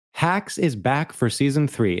Hacks is back for season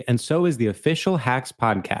 3, and so is the official Hacks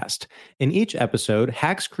podcast. In each episode,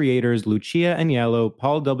 Hacks creators Lucia Agnello,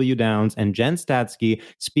 Paul W. Downs, and Jen Statsky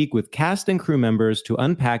speak with cast and crew members to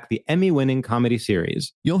unpack the Emmy-winning comedy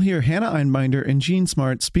series. You'll hear Hannah Einbinder and Gene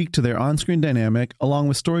Smart speak to their on-screen dynamic, along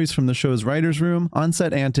with stories from the show's writer's room,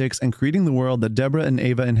 on-set antics, and creating the world that Deborah and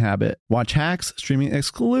Ava inhabit. Watch Hacks, streaming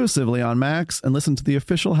exclusively on Max, and listen to the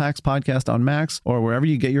official Hacks podcast on Max or wherever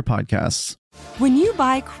you get your podcasts. When you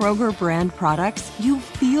buy Kroger brand products, you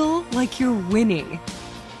feel like you're winning.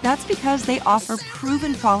 That's because they offer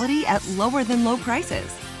proven quality at lower than low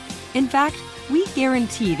prices. In fact, we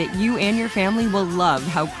guarantee that you and your family will love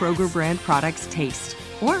how Kroger brand products taste,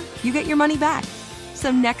 or you get your money back.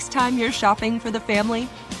 So next time you're shopping for the family,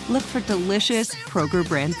 look for delicious Kroger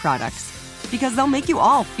brand products, because they'll make you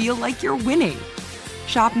all feel like you're winning.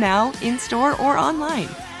 Shop now, in-store, or online.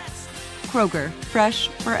 Kroger, fresh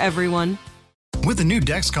for everyone. With the new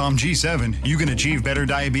Dexcom G7, you can achieve better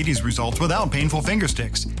diabetes results without painful finger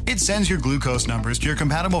sticks. It sends your glucose numbers to your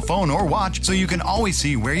compatible phone or watch so you can always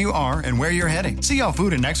see where you are and where you're heading. See how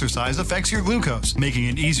food and exercise affects your glucose, making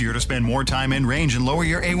it easier to spend more time in range and lower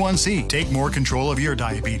your A1C. Take more control of your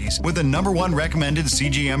diabetes with the #1 recommended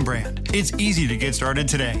CGM brand. It's easy to get started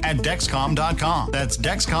today at Dexcom.com. That's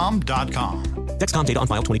Dexcom.com. Dexcom data on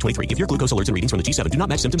file 2023. If your glucose alerts and readings from the G7 do not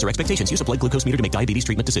match symptoms or expectations, use a blood glucose meter to make diabetes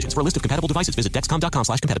treatment decisions. For a list of compatible devices, visit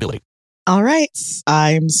Dexcom.com/compatibility. All right,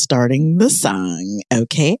 I'm starting the song.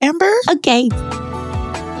 Okay, Amber? Okay.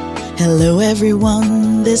 Hello,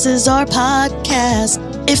 everyone. This is our podcast.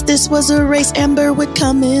 If this was a race, Amber would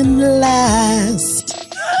come in last.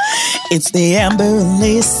 It's the Amber and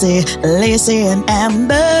Lacey and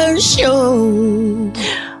Amber show.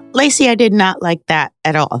 Lacey, I did not like that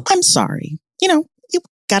at all. I'm sorry. You know, you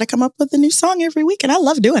got to come up with a new song every week, and I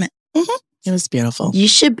love doing it. Mm-hmm. It was beautiful. You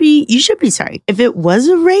should be sorry. If it was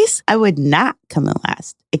a race, I would not come in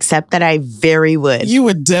last, except that I very would. You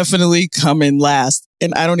would definitely come in last.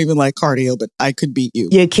 And I don't even like cardio, but I could beat you.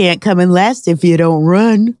 You can't come in last if you don't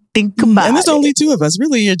run. Think about it. And there's only 2 of us.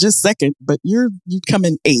 Really, you're just second, but you'd come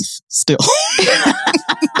in 8th still.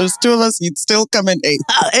 There's 2 of us, you'd still come in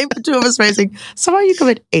 8th. 2 of us racing. So why you come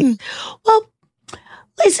in 8th? Well,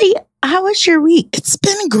 Lacey, how was your week? It's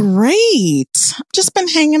been great. Just been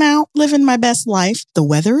hanging out, living my best life. The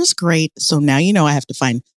weather is great. So now you know I have to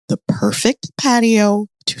find the perfect patio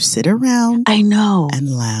to sit around. I know. And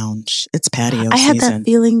lounge. It's patio I had season. that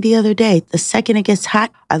feeling the other day. The second it gets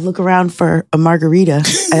hot, I look around for a margarita,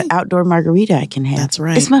 an outdoor margarita I can have. That's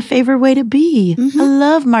right. It's my favorite way to be. I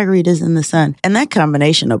love margaritas in the sun. And that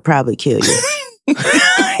combination will probably kill you.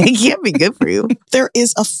 It can't be good for you. There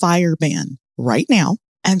is a fire ban right now.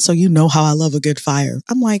 And so you know how I love a good fire.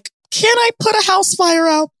 I'm like, can I put a house fire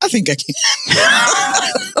out? I think I can.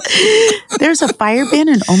 There's a fire ban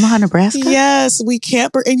in Omaha, Nebraska? Yes, we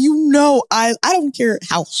can't. And you know, I don't care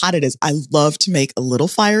how hot it is. I love to make a little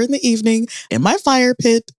fire in the evening in my fire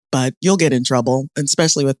pit, but you'll get in trouble,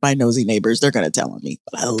 especially with my nosy neighbors. They're going to tell on me.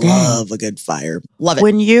 But I love a good fire. Love it.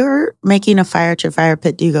 When you're making a fire at your fire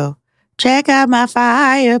pit, do you go, check out my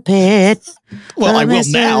fire pit? Well, I will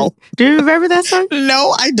now. Do you remember that song?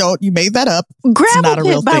 No, I don't. You made that up. Gravel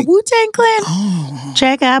Pit by Wu-Tang Clan. Oh.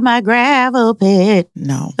 Check out my gravel pit.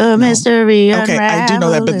 No. A mystery Okay, I do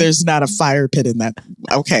know that, but unraveling. there's not a fire pit in that.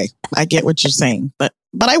 Okay, I get what you're saying. But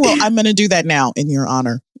I will. I'm going to do that now in your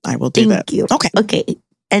honor. I will do that. Thank you. Okay. Okay.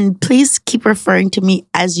 And please keep referring to me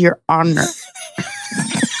as your honor.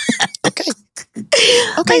 Okay.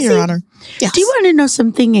 Okay, Your Honor. Yes. Do you want to know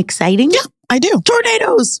something exciting? Yeah, I do.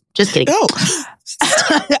 Tornadoes. Just kidding. Oh.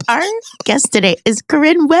 Our guest today is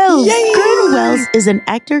Corin Wells. Yay! Corin Wells is an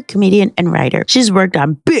actor, comedian, and writer. She's worked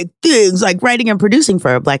on big things like writing and producing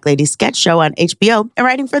for a Black Lady sketch show on HBO and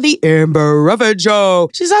writing for The Amber Ruffin Show.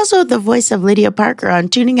 She's also the voice of Lydia Parker on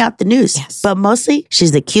Tuning Out the News. Yes. But mostly,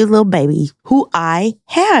 she's the cute little baby who I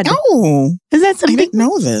had. Oh. Is that something? I didn't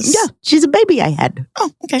know this. Yeah, she's a baby I had. Oh,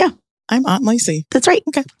 okay. Yeah. I'm Aunt Lacey. That's right.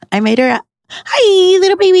 Okay. I made her a, hi,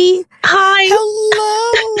 little baby. Hi.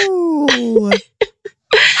 Hello.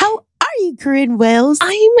 How are you, Corin Wells?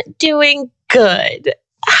 I'm doing good.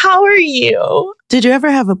 How are you? Did you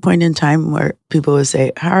ever have a point in time where people would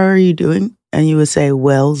say, how are you doing? And you would say,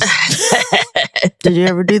 Wells. Did you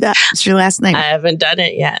ever do that? It's your last name. I haven't done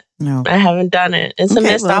it yet. No. I haven't done it. It's a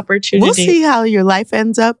missed opportunity. We'll see how your life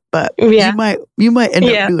ends up, but Yeah. you might end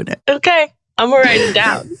up doing it. Okay. I'm going to write it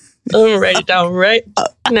down. I'm going to write it down right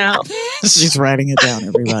now. She's writing it down,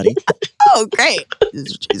 everybody. Oh, great.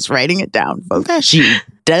 She's writing it down, folks. She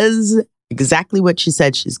does exactly what she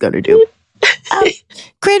said she's going to do.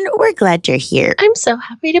 Corin, we're glad you're here. I'm so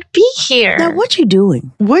happy to be here. Now, what you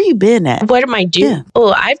doing? Where you been at? What am I doing? Yeah.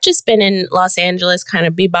 Oh, I've just been in Los Angeles, kind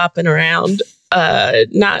of bebopping around.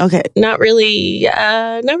 Not really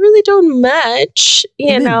doing much.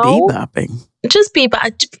 You know, bebopping. Just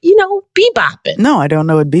bebopping. Bebopping. No, I don't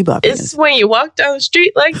know what bebopping It's is. when you walk down the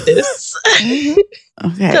street like this.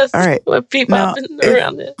 Okay, That's all right. what bebopping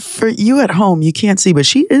around it. For you at home, you can't see, but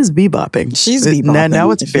she is bebopping. She's bebopping.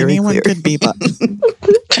 Now it's if very anyone clear. could bebop.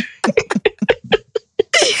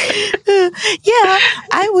 Yeah,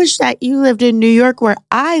 I wish that you lived in New York where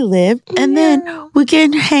I live, and then we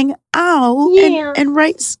can hang out and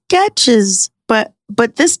write sketches, but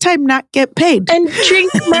this time not get paid. And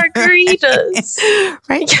drink margaritas.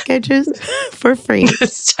 Write sketches for free.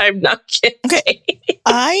 This time not get paid.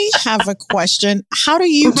 I have a question. How do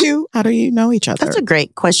you know each other? That's a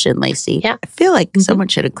great question, Lacey. Yeah. I feel like someone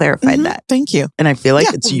should have clarified that. Thank you. And I feel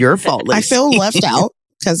like it's your fault, Lacey. I feel left out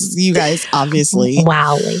because you guys obviously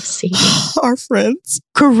Wow, Lacey. are friends.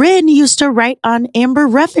 Corin used to write on Amber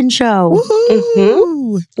Ruffin Show.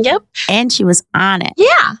 Woohoo! Yep. And she was on it.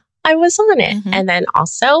 Yeah, I was on it. And then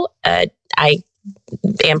also, Amber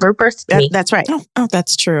birthed me. That's right. Oh,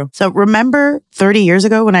 that's true. So remember 30 years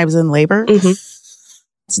ago when I was in labor?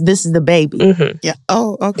 This is the baby. Yeah.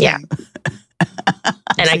 Oh, okay. Yeah.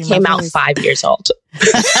 And I came out 5 years old.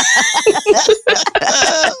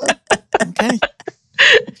 Okay.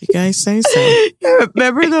 If you guys say so.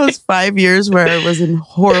 Remember those 5 years where I was in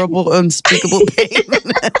horrible, unspeakable pain?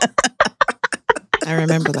 I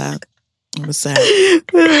remember that. It was sad.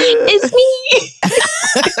 It's me.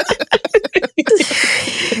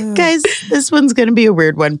 Guys, this one's going to be a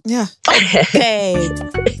weird one. Yeah. Okay.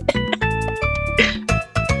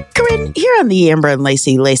 Corin, here on the Amber and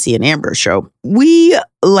Lacey and Amber show, we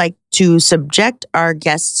like to subject our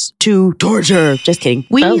guests to torture. Just kidding.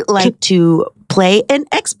 We like to play an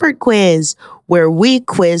expert quiz where we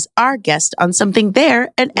quiz our guest on something they're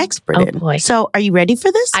an expert in. Boy. So are you ready for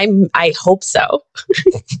this? I hope so.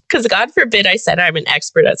 Because God forbid I said I'm an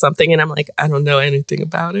expert at something and I'm like, I don't know anything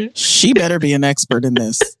about it. She better be an expert in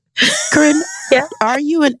this. Corin, Yeah. Are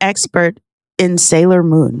you an expert in Sailor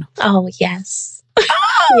Moon? Oh, yes.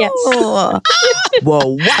 Yes. Oh.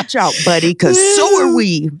 Well, watch out, buddy, because so are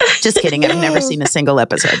we. Just kidding. I've never seen a single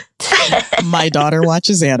episode. My daughter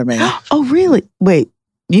watches anime. Oh, really? Wait,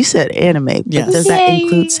 you said anime. But Yes. does that Yay.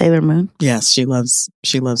 include Sailor Moon? Yes, she loves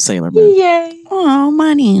Sailor Moon. Yay. Oh,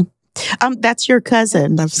 money. That's your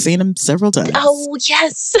cousin. I've seen him several times. Oh,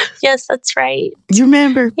 yes. Yes, that's right. You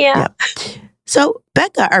remember? Yeah. So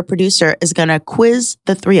Becca, our producer, is going to quiz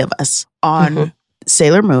the three of us on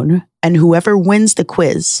Sailor Moon, and whoever wins the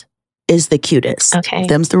quiz is the cutest. Okay.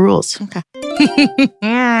 Them's the rules. Okay.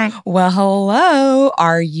 Well, hello.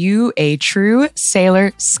 Are you a true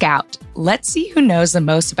Sailor Scout? Let's see who knows the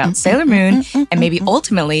most about Sailor Moon and maybe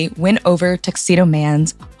ultimately win over Tuxedo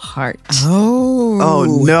Man's heart.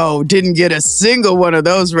 Oh no, didn't get a single one of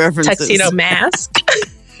those references. Tuxedo mask.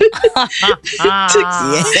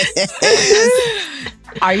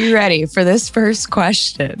 Are you ready for this first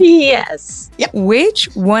question? Yes. Which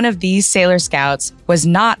one of these Sailor Scouts was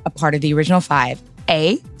not a part of the original 5?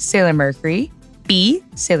 A, Sailor Mercury, B,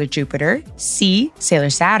 Sailor Jupiter, C, Sailor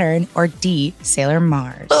Saturn, or D, Sailor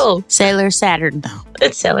Mars? Oh, Sailor Saturn.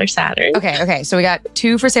 it's Sailor Saturn. Okay. So we got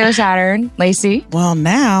 2 for Sailor Saturn. Lacey? Well,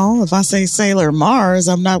 now, if I say Sailor Mars,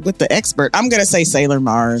 I'm not with the expert. I'm going to say Sailor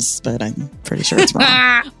Mars, but I'm pretty sure it's wrong.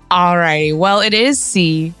 Alrighty. Well, it is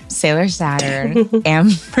C, Sailor Saturn.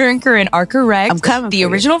 Amber and Corin are correct. I'm coming The for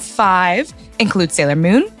you. original 5 include Sailor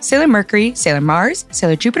Moon, Sailor Mercury, Sailor Mars,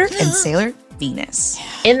 Sailor Jupiter, and Sailor Venus.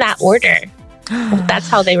 In that order. That's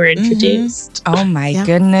how they were introduced. Oh my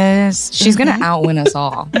goodness. She's going to outwin us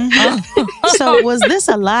all. So was this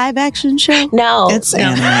a live action show? No. It's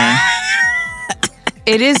anime.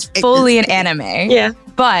 It is fully an anime. Yeah.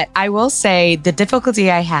 But I will say the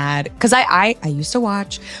difficulty I had, because I used to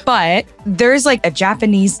watch, but there's like a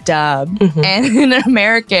Japanese dub and an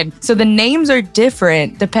American. So the names are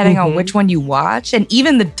different depending on which one you watch. And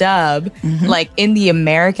even the dub, like in the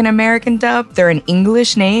American dub, they're in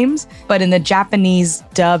English names. But in the Japanese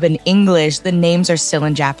dub in English, the names are still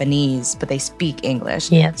in Japanese, but they speak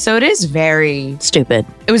English. Yeah. So it is very, Stupid.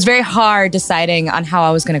 it was very hard deciding on how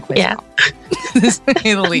I was going to quiz Yeah. y'all. To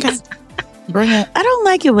say the least. Bring it. I don't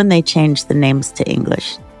like it when they change the names to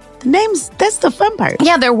English. The names, that's the fun part.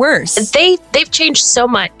 Yeah, they're worse. They've changed so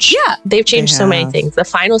much. Yeah. They've changed They so many have. things. The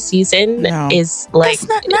final season No. is like That's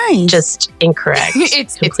not nice. just incorrect.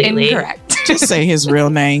 It's completely. incorrect. Just say his real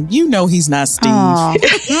name. You know he's not Steve. Aw,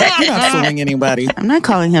 You're not fooling anybody. I'm not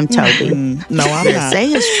calling him Toby. No, I'm not. Say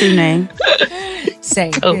his true name.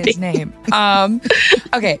 say his name.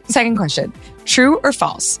 Okay, second question. True or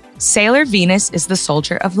false? Sailor Venus is the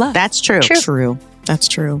soldier of love. That's true. True. That's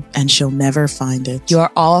true. And she'll never find it.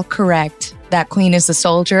 You're all correct. That queen is the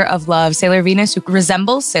soldier of love. Sailor Venus, who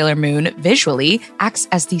resembles Sailor Moon visually, acts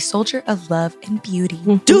as the soldier of love and beauty.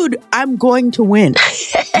 Dude, I'm going to win.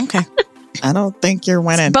 Okay. I don't think you're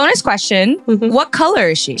winning. Bonus question. What color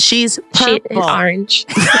is she? She's purple. She is orange.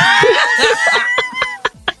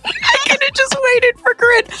 I could have just waited for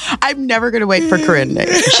Corinne. I'm never going to wait for Corinne.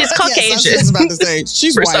 She's Caucasian. Yes, I was about to say.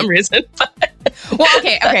 She's for white. some reason. Well,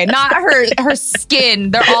 okay. Not her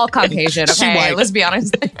skin. They're all Caucasian. She Okay, white. let's be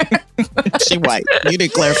honest. She white. You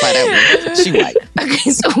didn't clarify that one. She white. Okay,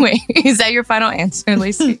 so wait. Is that your final answer,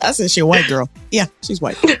 Lacey? I said she a white girl. Yeah, she's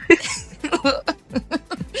white.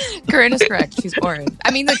 Corinne is correct. She's orange.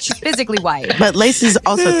 I mean, like, she's physically white. But Lacey's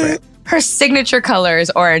also correct. Her signature color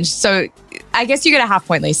is orange. So I guess you get a half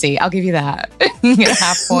point, Lacey. I'll give you that. You get a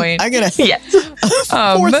half point. I get a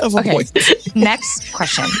fourth of a point. Next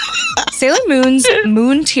question. Sailor Moon's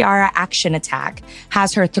Moon Tiara action attack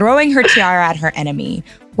has her throwing her tiara at her enemy.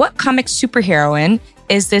 What comic superheroine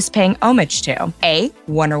is this paying homage to? A,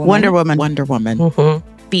 Wonder Woman. Wonder Woman. Mm-hmm.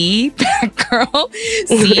 B, Batgirl.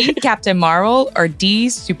 C, Captain Marvel. Or D,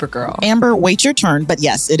 Supergirl. Amber, wait your turn. But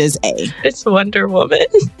yes, it is A. It's Wonder Woman.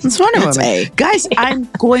 It's Wonder It's Woman. A. Guys, I'm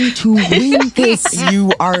going to win this.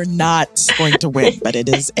 You are not going to win, but it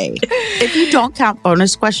is A. If you don't count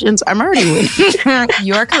bonus questions, I'm already winning.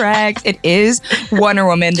 You are correct. It is Wonder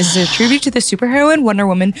Woman. This is a tribute to the superheroine Wonder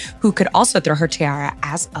Woman, who could also throw her tiara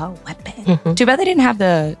as a weapon. Too bad they didn't have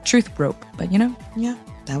the truth rope, but you know. Yeah,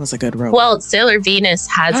 that was a good rope. Well, Sailor Venus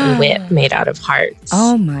has a whip made out of hearts.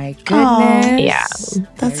 Oh my goodness. Yeah.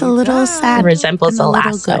 That's a little sad. It resembles and a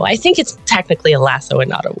little lasso. good. I think it's technically a lasso and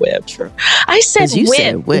not a whip. True. I said 'Cause you whip.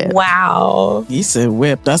 said whip. Wow. You said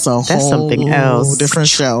whip. That's whole something else. different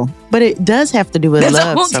show. But it does have to do with That's a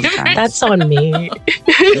love whole different- sometimes. That's on me.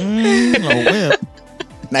 A whip.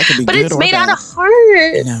 That could be But good it's or made bad. out of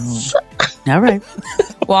hearts. No. All right.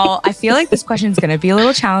 Well, I feel like this question is going to be a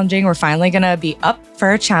little challenging. We're finally going to be up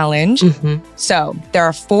for a challenge. So there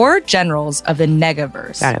are 4 generals of the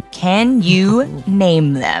Negaverse. Got it. Can you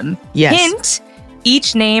name them? Yes. Hint,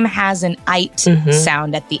 each name has an "ite"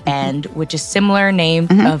 sound at the end, which is similar name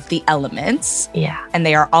of the elements. Yeah. And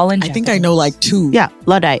they are all in I think I know like 2. Yeah.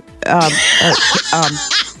 Luddite.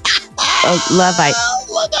 Loveite.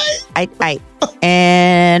 I.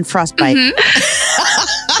 And Frostbite.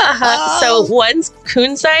 So one's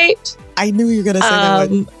Kunzite. I knew you were going to say that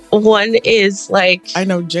one. One is like, I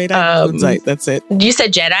know Jedi. That's it. you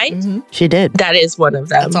said Jedi? She did. That is one of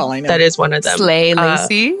them. That's all I know. That is one of them. Slay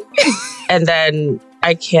Lacey. And then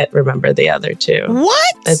I can't remember the other 2.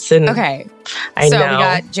 What? It's in. Okay. I so know. we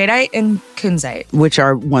got Jadeite and Kunzite. Which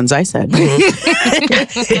are ones I said.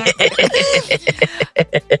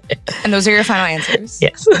 And those are your final answers?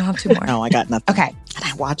 Yes. I'll have 2 more. No, I got nothing. Okay. And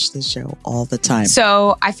I watch this show all the time.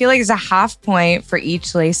 So I feel like it's a half point for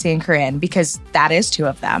each Lacey and Corinne because that is 2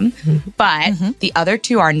 of them. But the other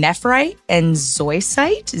 2 are Nephrite and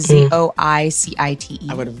Zoisite. Zoicite.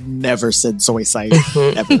 I would have never said Zoisite.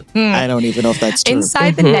 Ever. I don't even know if that's true.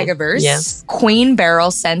 Inside the Negaverse, Yes. Queen Beryl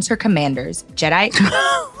sends her commanders, Jedi,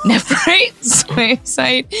 Nephrite,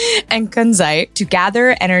 Zoisite, and Kunzite, to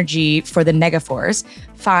gather energy for the Negaforce,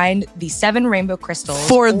 find the 7 rainbow crystals.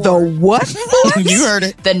 For the what? You heard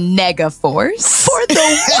it. the Negaforce. For the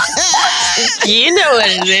what? You know what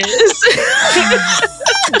it is.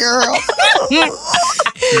 Girl.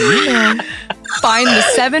 Find the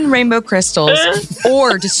 7 rainbow crystals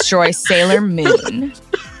or destroy Sailor Moon.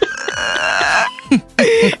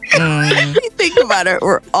 If you think about it,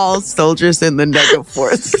 we're all soldiers in the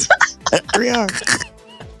Negaforce. We are.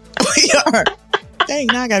 We are. Dang,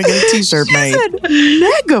 now I gotta get a t-shirt made.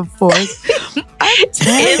 Negaforce.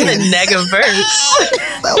 In the Negaverse.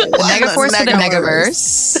 The Negaforce of the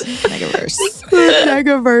Negaverse. Negaverse.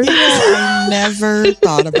 Negaverse. I never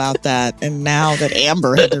thought about that. And now that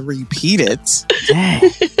Amber had to repeat it,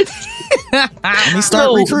 let me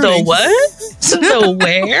start recruiting. The what? The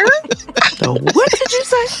where? The what did you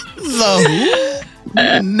say?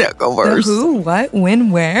 The Negaverse. Who, what,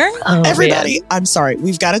 when, where? Oh, Everybody, I'm sorry.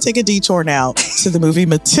 We've got to take a detour now to the movie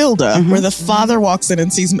Matilda, where the father walks in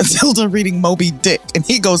and sees Matilda reading Moby Dick, and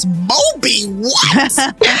he goes, "Moby what?"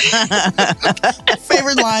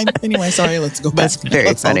 Favorite line. Anyway, sorry. Let's go back. That's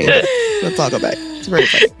very funny. Let's all go back. It's very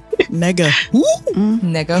funny. Nega. Who?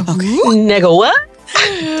 Nego. Nega what?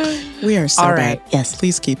 We are so All bad. right. Yes.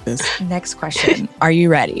 Please keep this. Next question. Are you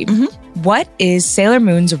ready? What is Sailor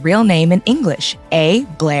Moon's real name in English? A,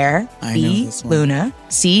 Blair. I know B, this one. Luna.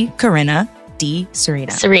 C, Corinna. D,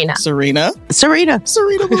 Serena? Serena. Serena. That's what I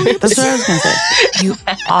was going to say. You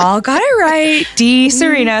all got it right. D,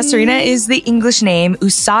 Serena. Serena is the English name.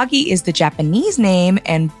 Usagi is the Japanese name.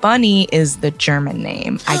 And Bunny is the German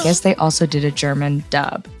name. I guess they also did a German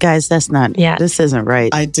dub. Guys, this isn't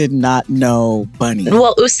right. I did not know Bunny.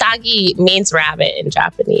 Well, Usagi means rabbit in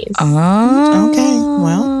Japanese. Oh. Okay,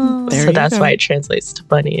 well, there so you that's go. why it translates to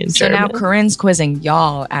bunny in So German. now Corinne's quizzing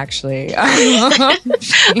y'all, actually.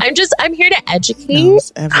 I'm here to educate.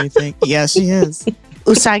 Knows everything. Yeah, she is.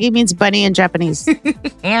 Usagi means bunny in Japanese.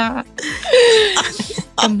 Yeah.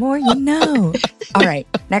 The more you know. All right,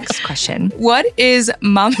 next question. What is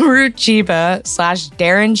Mamoru Chiba /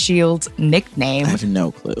 Darren Shields' nickname? I have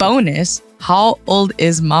no clue. Bonus, how old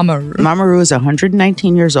is Mamoru? Mamoru is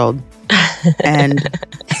 119 years old. And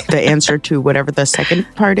the answer to whatever the second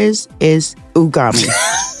part is Ugami.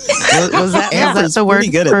 was that the word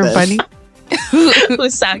pretty good at for this. bunny?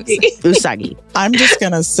 Usagi. I'm just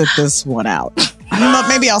going to sit this one out.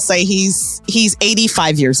 Maybe I'll say he's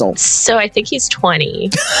 85 years old. So I think he's 20.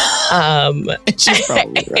 She's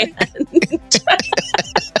probably right.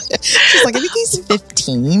 She's like, I think he's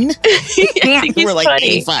 15. I think he's We're like 20.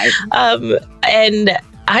 85. And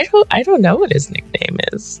I don't know what his nickname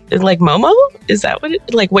is. Like Momo? Is that what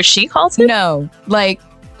what she calls him? No,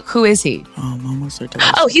 who is he? Oh, Momo's so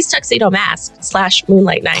delicious. Oh, he's Tuxedo Mask /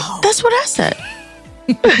 Moonlight Knight. That's what I said.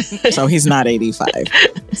 So he's not 85.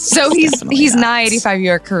 So he's not 85.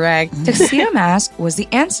 You're correct. Tuxedo Mask was the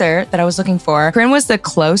answer that I was looking for. Corinne was the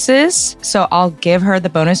closest, so I'll give her the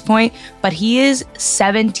bonus point. But he is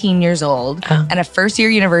 17 years old and a first-year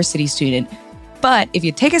university student. But if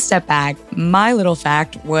you take a step back, my little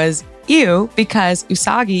fact was because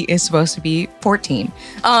Usagi is supposed to be 14.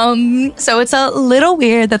 So it's a little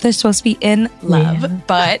weird that they're supposed to be in love,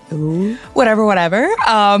 but whatever.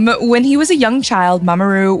 When he was a young child,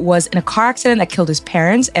 Mamoru was in a car accident that killed his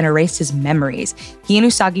parents and erased his memories. He and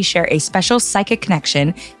Usagi share a special psychic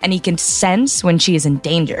connection, and he can sense when she is in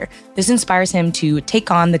danger. This inspires him to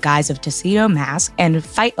take on the guise of Tuxedo Mask and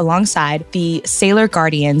fight alongside the Sailor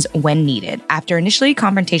Guardians when needed. After initially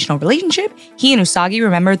confrontational relationship, he and Usagi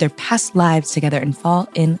remember their past lives together and fall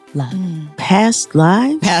in love. Past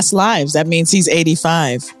lives? Past lives. That means he's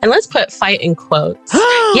 85. And let's put fight in quotes.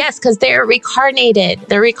 Yes, because they're reincarnated.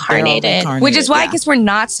 They're reincarnated. Which is why I guess we're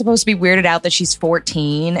not supposed to be weirded out that she's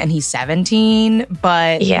 14 and he's 17,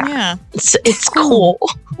 but yeah. It's cool.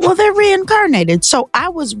 Well, they're reincarnated. So I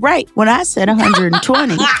was right when I said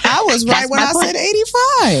 120. I was right when I said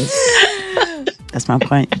 85. That's my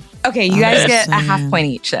point. Okay, you guys get a half point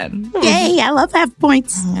each then. Yay, I love half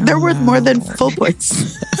points. They're worth more than full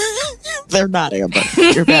points. They're not, Amber.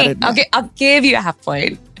 You're bad at math. Okay, I'll give you a half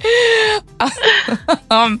point.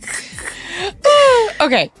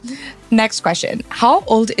 Okay, next question. How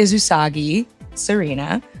old is Usagi,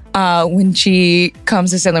 Serena, when she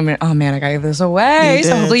comes to Sailor Moon? Oh man, I gotta give this away.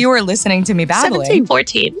 So hopefully you were listening to me babbling. 17,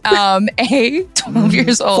 14. A, 12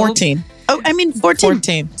 years old. 14. Oh, I mean 14.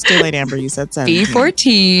 14. It's too late, Amber. You said 17. B,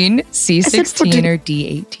 14, C, 16, 14. or D,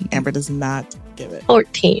 18. Amber does not give it.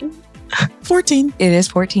 14. 14. It is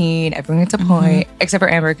 14. Everyone gets a point, except for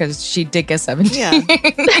Amber because she did get 17. Yeah.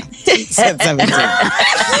 She said 17.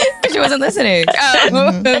 She wasn't listening.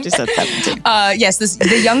 She said 17. Yes,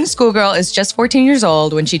 the young schoolgirl is just 14 years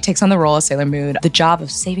old when she takes on the role of Sailor Moon, the job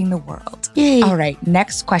of saving the world. Yay. All right,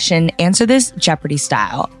 next question. Answer this Jeopardy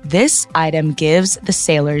style. This item gives the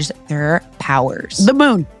sailors their powers. The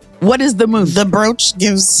moon. What is the moon? The brooch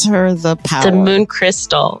gives her the power. The moon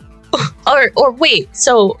crystal. Or wait,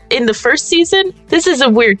 so in the first season, this is a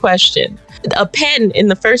weird question. A pen in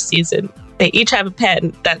the first season, they each have a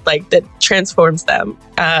pen that transforms them.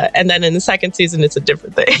 And then in the second season, it's a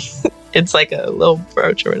different thing. It's like a little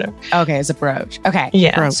brooch or whatever. Okay, it's a brooch. Okay.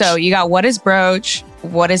 Yeah. Brooch. So you got what is brooch,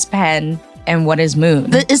 what is pen, and what is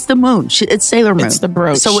moon? It's the moon. It's Sailor Moon. It's the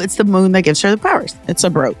brooch. So it's the moon that gives her the powers. It's a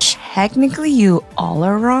brooch. Technically, you all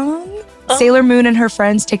are wrong. Sailor Moon and her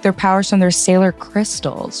friends take their powers from their sailor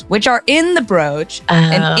crystals, which are in the brooch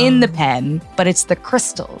and in the pen, but it's the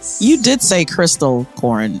crystals. You did say crystal,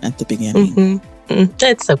 Corin, at the beginning.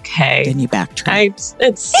 It's okay. Then you backtrack.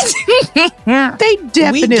 They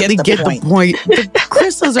definitely get the point. The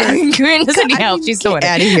crystals are. Corinne doesn't need help. She's still out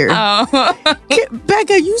of here.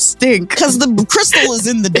 Becca, you stink. Because the crystal is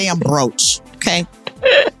in the damn brooch. Okay.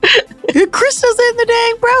 The crystal's in the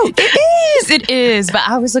dang brooch. It is. But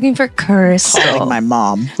I was looking for crystal. Like my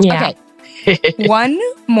mom. Yeah. Okay. One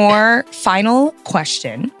more final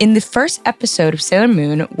question. In the first episode of Sailor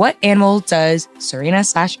Moon, what animal does Serena /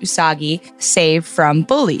 Usagi save from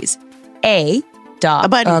bullies? A, dog. A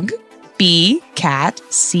bunny. B, cat.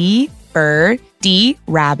 C, bird. D,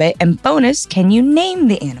 rabbit, and bonus, can you name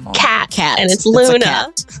the animal? Cat. And it's a Luna.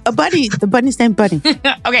 cat. A bunny. The bunny's named Bunny.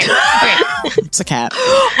 Okay. It's a cat.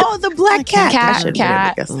 Oh, the black cat. Cat.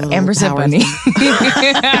 Little Amber said powers. bunny.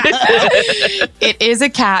 It is a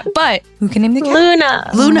cat, but who can name the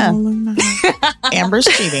cat? Luna. Luna. Amber's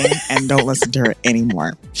cheating, and don't listen to her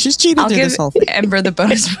anymore. She's cheated I'll through give this whole thing. Amber the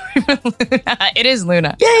bonus point for Luna. It is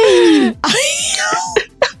Luna. Yay!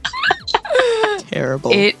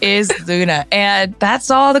 Terrible. It is Luna. And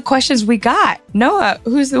that's all the questions we got. Noah,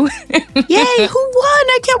 who's the winner? Yay! Who won?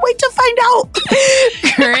 I can't wait to find out.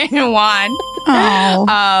 Corinne won. Oh.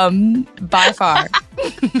 By far.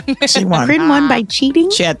 She won. Corinne won by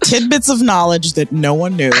cheating? She had tidbits of knowledge that no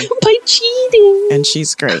one knew, By cheating. and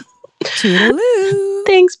she's great. Toodaloo.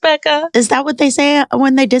 Thanks, Becca. Is that what they say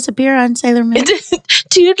when they disappear on Sailor Moon?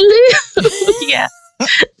 Toodaloo. Yeah.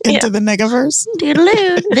 Into the Negaverse.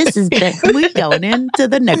 Doodaloo. This is we going into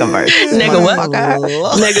the Negaverse. Nega what?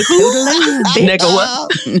 Motherfucker. Nega who? Toodaloo, bitch. Nega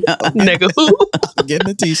what? Nega who? Getting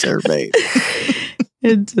a t-shirt made.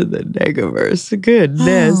 Into the Negaverse.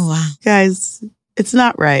 Goodness. Oh, wow. Guys, it's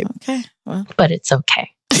not right. Okay. Well. But it's okay.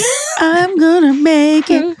 I'm gonna make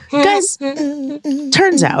it. Guys,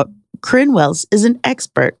 turns out Corinne Wells is an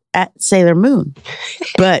expert at Sailor Moon.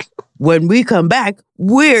 But when we come back,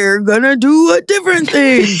 we're gonna do a different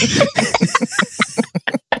thing.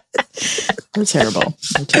 We're terrible.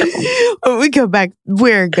 We're terrible. When we come back,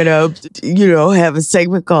 we're gonna, have a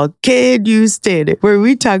segment called Can You Stand It? Where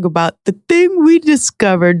we talk about the thing we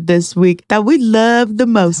discovered this week that we love the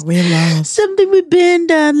most. We love. Something we've been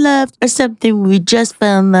done loved or something we just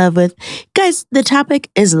fell in love with. Guys, the topic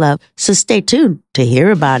is love. So stay tuned to hear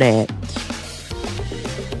about it.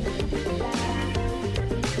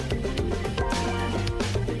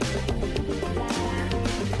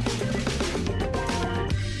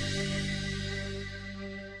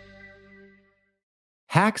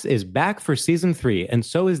 Hacks is back for season 3, and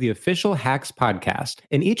so is the official Hacks podcast.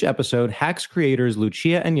 In each episode, Hacks creators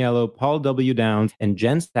Lucia Agnello, Paul W. Downs, and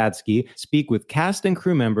Jen Statsky speak with cast and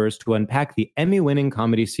crew members to unpack the Emmy-winning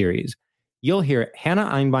comedy series. You'll hear Hannah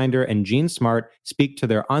Einbinder and Jean Smart speak to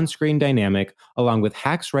their on-screen dynamic, along with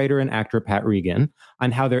Hacks writer and actor Pat Regan,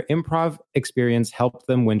 on how their improv experience helped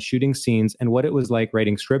them when shooting scenes and what it was like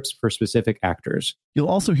writing scripts for specific actors. You'll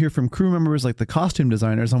also hear from crew members like the costume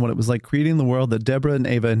designers on what it was like creating the world that Deborah and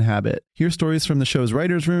Ava inhabit. Hear stories from the show's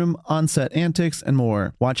writer's room, on-set antics, and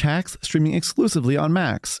more. Watch Hacks streaming exclusively on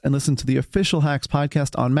Max, and listen to the official Hacks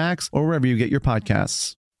podcast on Max or wherever you get your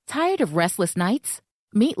podcasts. Tired of restless nights?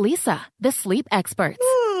 Meet Lisa, the sleep experts.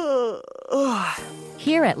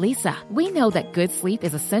 Here at Lisa, we know that good sleep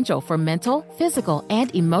is essential for mental, physical,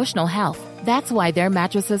 and emotional health. That's why their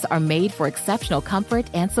mattresses are made for exceptional comfort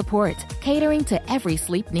and support, catering to every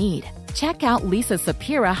sleep need. Check out Lisa's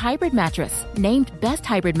Sapira Hybrid Mattress, named Best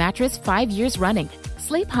Hybrid Mattress 5 years running.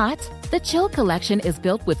 Sleep hot? The Chill collection is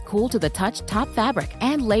built with cool-to-the-touch top fabric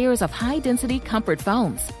and layers of high-density comfort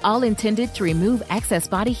foams, all intended to remove excess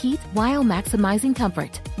body heat while maximizing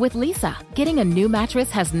comfort. With Lisa, getting a new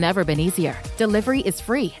mattress has never been easier. Delivery is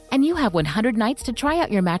free, and you have 100 nights to try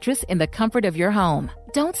out your mattress in the comfort of your home.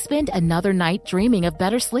 Don't spend another night dreaming of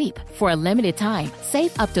better sleep. For a limited time,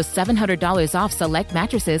 save up to $700 off select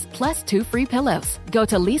mattresses plus 2 free pillows. Go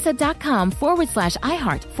to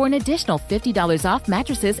lisa.com/iHeart for an additional $50 off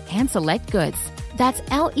mattresses and select goods. That's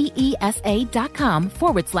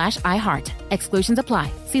LEESA.com/iHeart. Exclusions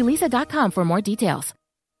apply. See lisa.com for more details.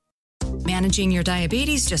 Managing your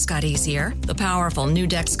diabetes just got easier. The powerful new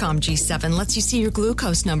Dexcom G7 lets you see your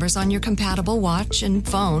glucose numbers on your compatible watch and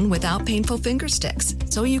phone without painful finger sticks,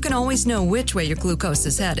 so you can always know which way your glucose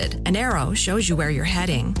is headed. An arrow shows you where you're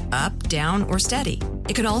heading, up, down, or steady.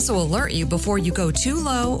 It can also alert you before you go too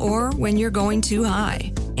low or when you're going too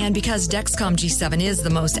high. And because Dexcom G7 is the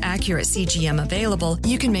most accurate CGM available,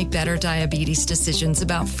 you can make better diabetes decisions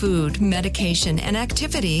about food, medication, and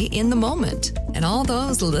activity in the moment. And all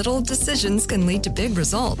those little decisions can lead to big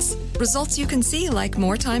results. Results you can see, like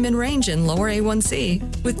more time in range and lower A1C.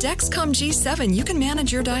 With Dexcom G7, you can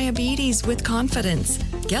manage your diabetes with confidence.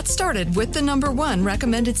 Get started with the #1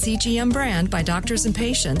 recommended CGM brand by doctors and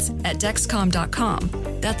patients at Dexcom.com.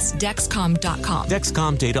 That's Dexcom.com.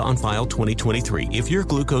 Dexcom data on file 2023. If your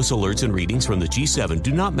glucose alerts and readings from the G7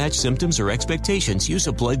 do not match symptoms or expectations, use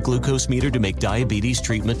a blood glucose meter to make diabetes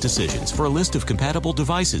treatment decisions. For a list of compatible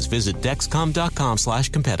devices, visit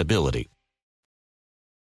Dexcom.com/compatibility.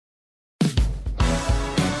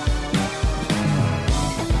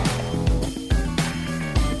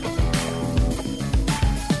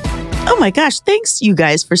 Oh my gosh, thanks you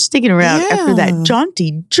guys for sticking around after that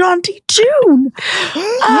jaunty June.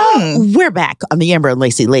 We're back on the Amber and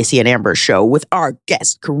Lacey and Amber show with our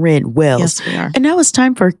guest, Corin Wells. Yes, we are. And now it's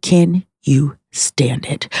time for Can You Stand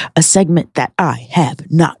It? A segment that I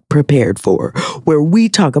have not prepared for, where we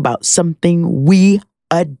talk about something we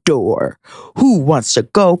adore. Who wants to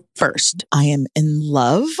go first? I am in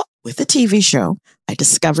love with a TV show. I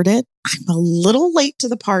discovered it. I'm a little late to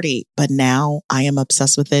the party, but now I am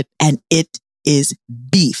obsessed with it. And it is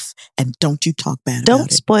Beef. And don't you talk bad about it.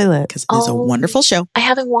 Don't spoil it. Because it is a wonderful show. I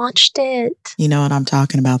haven't watched it. You know what I'm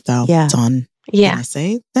talking about, though. Yeah. It's on, can I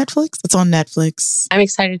say Netflix? It's on Netflix. I'm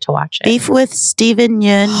excited to watch it. Beef with Steven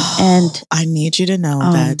Yeun and I need you to know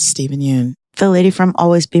that Steven Yeun the lady from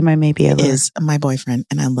Always Be My Maybe Ever is my boyfriend.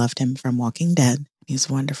 And I loved him from Walking Dead. He's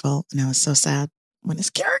wonderful. And I was so sad when his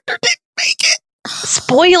character didn't make it.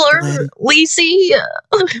 Spoiler, Lacey.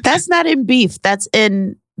 That's not in Beef. That's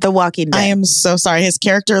in The Walking Dead. I am so sorry. His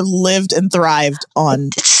character lived and thrived on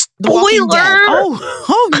The Walking Spoiler. Dead.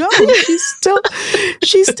 Oh no.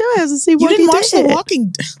 She still hasn't seen You Walking didn't watch Dead. The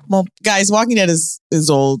Walking Dead. Well, guys, Walking Dead is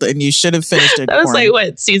old and you should have finished it. That was Corin. like,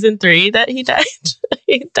 what, season 3 that he died?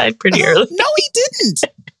 He died pretty early. No, he didn't.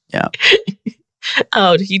 Yeah.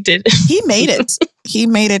 Oh, he did. He made it. He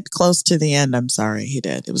made it close to the end. I'm sorry. He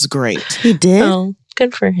did. It was great. He did? Oh,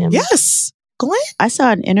 good for him. Yes. Glenn. I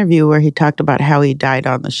saw an interview where he talked about how he died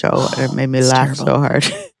on the show and it made me It's laugh terrible. so hard.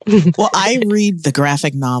 Well, I read the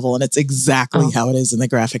graphic novel and it's exactly how it is in the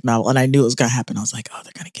graphic novel. And I knew it was going to happen. I was like, oh,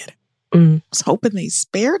 they're going to get it. I was hoping they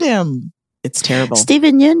spared him. It's terrible.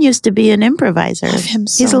 Steven Yeun used to be an improviser. Love him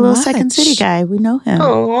He's so a little much. Second City guy. We know him.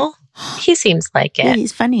 Oh, he seems like it. Yeah,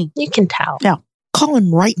 he's funny. You can tell. Yeah. Call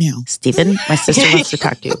him right now. Steven, my sister wants to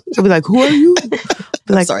talk to you. He'll be like, who are you?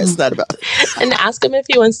 Be like, Sorry, it's not about it. And ask him if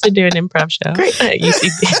he wants to do an improv show. Great. At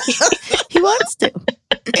UCB. he wants to.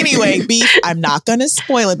 Anyway, Beef, I'm not going to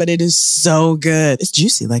spoil it, but it is so good. It's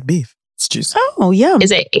juicy like beef. It's juicy. Oh, yeah.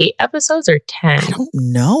 Is it 8 episodes or 10? I don't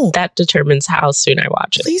know. That determines how soon I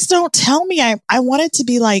watch it. Please don't tell me. I want it to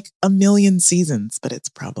be like 1 million seasons, but it's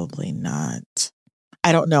probably not.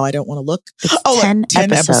 I don't know. I don't want to look. It's 10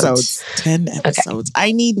 episodes. 10 episodes.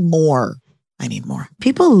 I need more.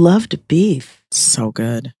 People loved Beef. So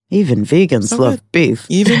good. Even vegans So love beef.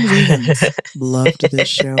 Even vegans loved this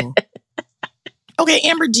show. Okay,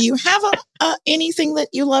 Amber, do you have anything that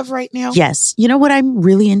you love right now? Yes. You know what I'm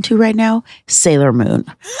really into right now? Sailor Moon.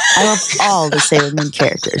 I love all the Sailor Moon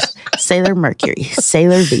characters. Sailor Mercury,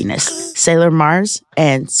 Sailor Venus, Sailor Mars,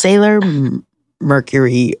 and Sailor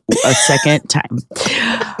Mercury a second time.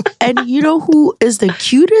 And you know who is the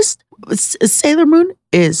cutest? Sailor Moon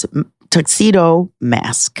is Tuxedo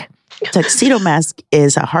Mask. Tuxedo Mask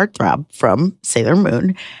is a heartthrob from Sailor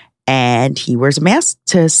Moon, and he wears a mask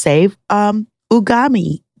to save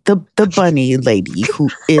Ugami, the bunny lady who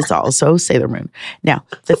is also Sailor Moon. Now,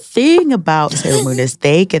 the thing about Sailor Moon is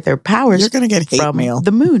they get their powers You're gonna get hate from mail.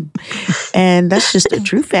 the moon. And that's just a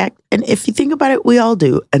true fact. And if you think about it, we all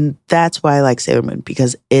do. And that's why I like Sailor Moon,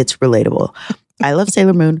 because it's relatable. I love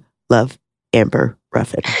Sailor Moon, love Amber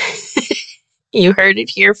Ruffin. You heard it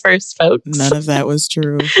here first, folks. None of that was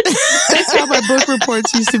true. That's how my book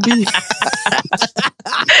reports used to be.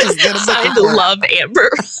 Signed Love Amber.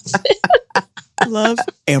 Love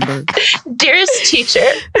Amber. Dearest teacher.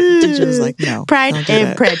 Teacher was like, no. Pride don't do and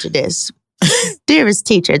that. Prejudice. Dearest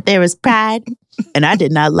teacher, there was pride, and I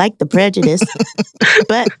did not like the prejudice.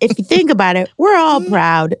 But if you think about it, we're all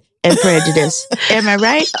proud and prejudiced. Am I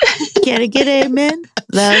right? Can I get an amen?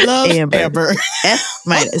 Love Amber. F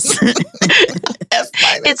minus. F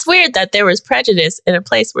minus. It's weird that there was prejudice in a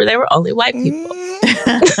place where there were only white people.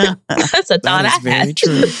 That's a thought That is I very had.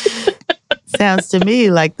 true. Sounds to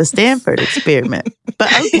me like the Stanford experiment.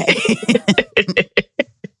 But okay.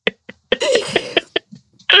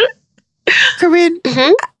 Corinne,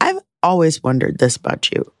 I've always wondered this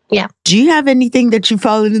about you. Yeah. Do you have anything that you've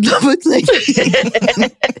fallen in love with lately?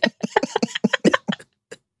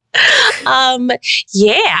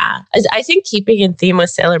 Yeah. I think keeping in theme with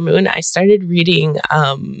Sailor Moon, I started reading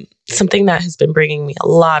something that has been bringing me a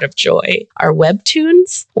lot of joy, are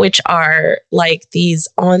webtoons, which are like these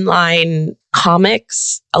online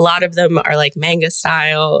comics. A lot of them are like manga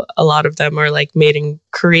style. A lot of them are like made in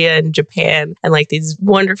Korea and Japan, and like these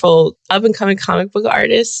wonderful up and coming comic book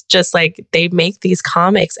artists, just like they make these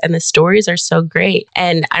comics and the stories are so great.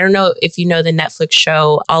 And I don't know if you know the Netflix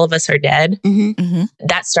show All of Us Are Dead.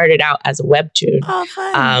 That started out as a webtoon. Oh,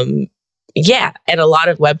 fun. Yeah. And a lot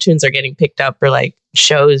of webtoons are getting picked up for like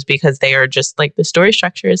shows because they are just like the story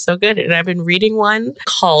structure is so good. And I've been reading one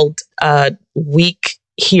called Weak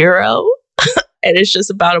Hero. And it's just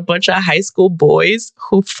about a bunch of high school boys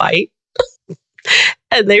who fight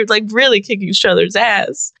And they're like really kicking each other's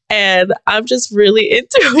ass. And I'm just really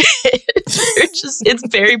into it. It's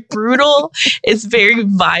very brutal. It's very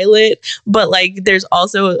violent. But like there's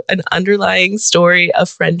also an underlying story of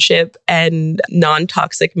friendship and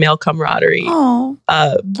non-toxic male camaraderie. Oh,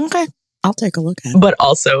 okay. I'll take a look at it. But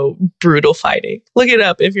also brutal fighting. Look it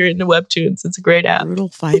up if you're into webtoons. It's a great app. Brutal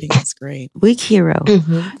fighting is great. Weak Hero.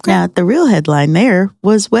 Mm-hmm. Now, the real headline there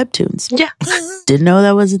was webtoons. Yeah. Didn't know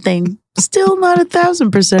that was a thing. Still not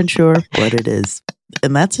 1,000% sure what it is.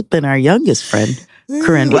 And that's been our youngest friend,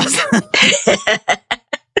 Corin was.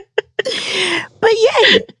 But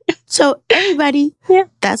yay. So everybody,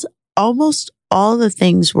 that's almost all the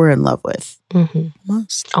things we're in love with. Mm-hmm.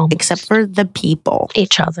 Almost. Except for the people.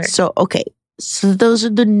 Each other. So, okay. So those are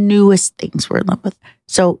the newest things we're in love with.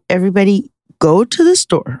 So everybody go to the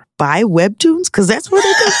store, buy webtoons, because that's where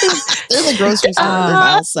they get things. There's a grocery store in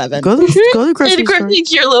aisle 7. Go to the grocery store.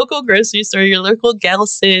 Your local grocery store, your local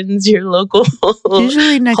Gelson's, your local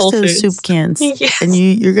usually next Whole to the Foods. soup cans. Yes. And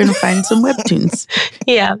you're going to find some webtoons.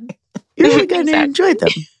 Yeah. You're really going to enjoy them.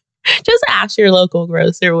 Just ask your local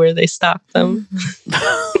grocer where they stock them.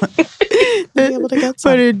 Be able to get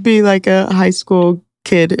some. But it'd be like a high school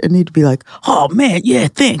kid and he'd be like, oh man, yeah,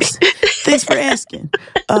 thanks. Thanks for asking.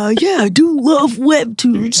 Yeah, I do love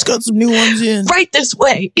webtoons. Just got some new ones in. Right this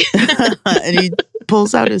way. And he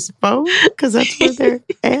pulls out his phone because that's where they're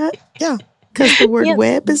at. Yeah. Because the word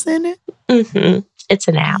web is in it. Mm-hmm. It's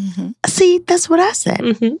an app. Mm-hmm. See, that's what I said.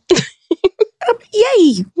 Mm-hmm.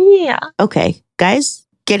 Yay. Yeah. Okay, guys,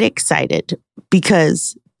 get excited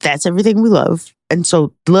because that's everything we love. And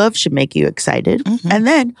so love should make you excited. Mm-hmm. And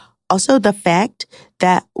then also the fact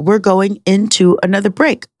that we're going into another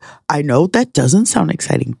break. I know that doesn't sound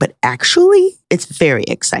exciting, but actually it's very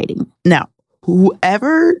exciting. Now,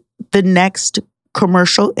 whoever the next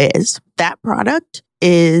commercial is, that product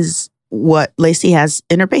is what Lacey has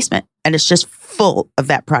in her basement. And it's just full of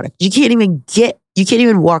that product. You can't even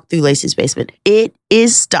walk through Lacey's basement. It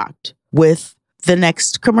is stocked with the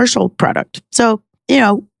next commercial product. So,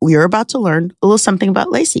 we're about to learn a little something about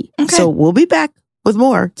Lacey. Okay. So we'll be back with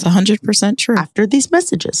more. It's 100% true. After these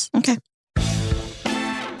messages. Okay.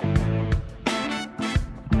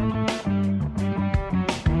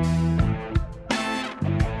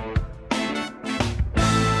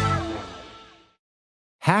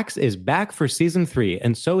 Hacks is back for season 3,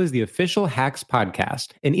 and so is the official Hacks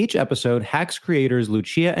podcast. In each episode, Hacks creators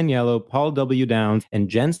Lucia Agnello, Paul W. Downs, and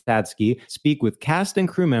Jen Statsky speak with cast and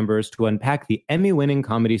crew members to unpack the Emmy-winning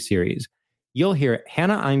comedy series. You'll hear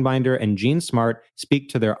Hannah Einbinder and Jean Smart speak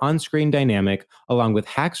to their on-screen dynamic, along with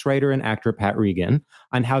Hacks writer and actor Pat Regan,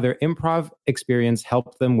 on how their improv experience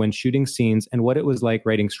helped them when shooting scenes and what it was like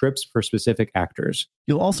writing scripts for specific actors.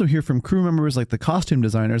 You'll also hear from crew members like the costume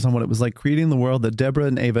designers on what it was like creating the world that Deborah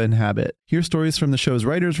and Ava inhabit. Hear stories from the show's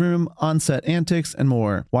writer's room, on-set antics, and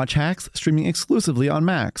more. Watch Hacks streaming exclusively on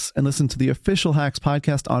Max, and listen to the official Hacks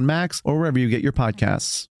podcast on Max or wherever you get your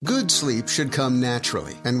podcasts. Good sleep should come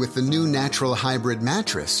naturally, and with the new Natural Hybrid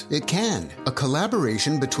mattress, it can. A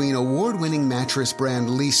collaboration between award-winning mattress brand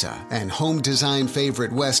Leesa and home design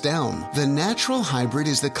favorite West Elm, the Natural Hybrid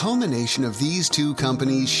is the culmination of these two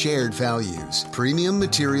companies' shared values: premium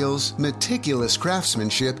materials, meticulous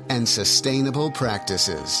craftsmanship, and sustainable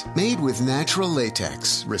practices. Made with natural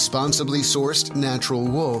latex, responsibly sourced natural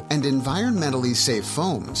wool, and environmentally safe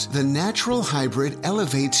foams, the Natural Hybrid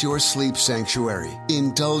elevates your sleep sanctuary,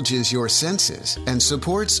 indulges your senses, and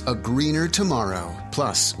supports a greener tomorrow.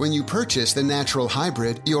 Plus, when you purchase the Natural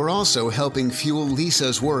Hybrid, you're also helping fuel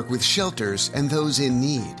Leesa's work with shelters and those in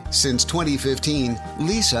need. Since 2015,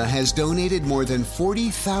 Leesa has donated more than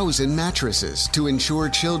 40,000 mattresses to ensure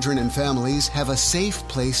children and families have a safe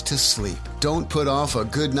place to sleep. Don't put off a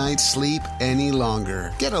good night's sleep any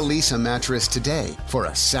longer. Get a Leesa mattress today for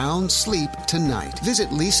a sound sleep tonight.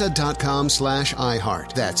 Visit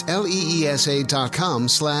leesa.com/iHeart. That's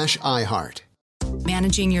LEESA.com/iHeart.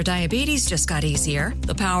 Managing your diabetes just got easier.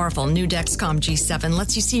 The powerful new Dexcom G7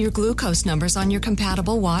 lets you see your glucose numbers on your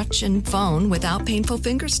compatible watch and phone without painful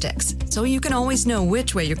finger sticks, so you can always know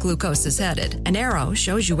which way your glucose is headed. An arrow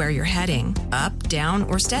shows you where you're heading, up, down,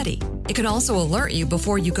 or steady. It can also alert you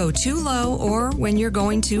before you go too low or when you're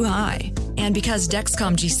going too high. And because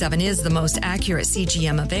Dexcom G7 is the most accurate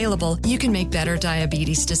CGM available, you can make better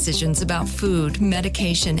diabetes decisions about food,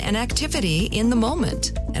 medication, and activity in the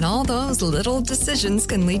moment. And all those little decisions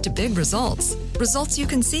can lead to big results. Results you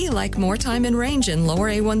can see, like more time in range and lower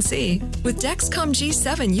A1C. With Dexcom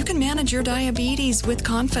G7, you can manage your diabetes with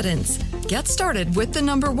confidence. Get started with the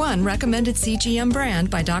 #1 recommended CGM brand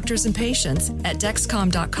by doctors and patients at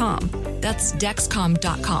Dexcom.com. That's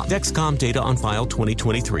Dexcom.com. Dexcom data on file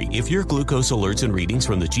 2023. If your glucose alerts and readings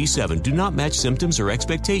from the G7 do not match symptoms or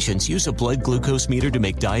expectations, use a blood glucose meter to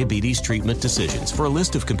make diabetes treatment decisions. For a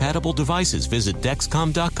list of compatible devices, visit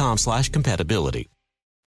Dexcom.com/compatibility.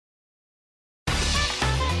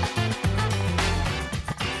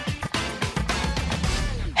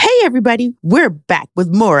 Hey, everybody, we're back with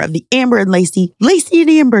more of the Amber and Lacey and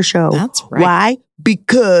Amber Show. That's right. Why?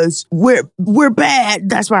 Because we're bad.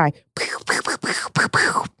 That's why.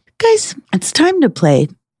 Guys, it's time to play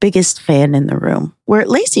Biggest Fan in the Room, where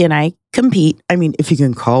Lacey and I compete. I mean, if you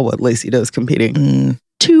can call what Lacey does competing,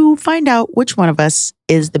 to find out which one of us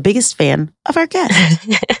is the biggest fan of our guest.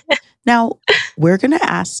 Now, we're going to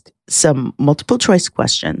ask some multiple choice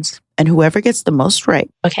questions, and whoever gets the most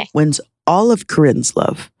right wins all of Corinne's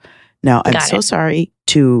love. Now, I'm so sorry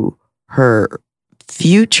to her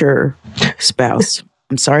future spouse.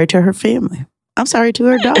 I'm sorry to her family. I'm sorry to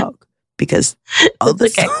her dog, because all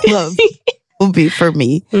this love will be for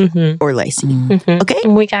me or Lacey. Okay?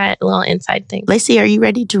 We got a little inside thing. Lacey, are you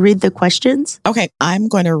ready to read the questions? Okay, I'm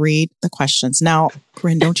going to read the questions. Now,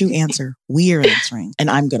 Corinne, don't you answer. We are answering. And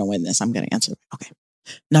I'm going to win this. I'm going to answer. Okay.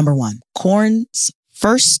 #1, Corin's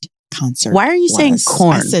first concert. Why are you saying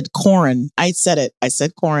Corin? I said Corin. I said it. I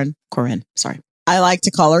said Corin. Corinne. Sorry. I like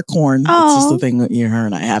to call her Corn. It's just the thing that her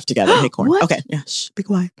and I have together. Hey, Corn. What? Okay. Yeah. Shh, be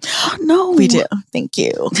quiet. Oh, no. We do. Thank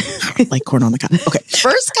you. Like corn on the cob. Okay.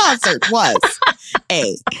 First concert was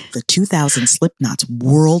A, the 2000 Slipknot's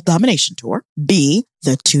World Domination Tour. B,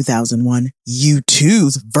 the 2001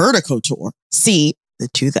 U2's Vertigo Tour. C, the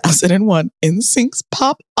 2001 NSYNC's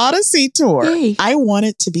Pop Odyssey Tour. Hey. I want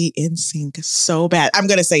it to be NSYNC so bad. I'm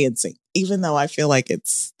going to say NSYNC, even though I feel like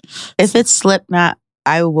it's... If it's Slipknot,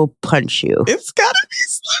 I will punch you. It's got to be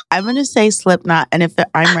Slipknot. I'm going to say Slipknot, and if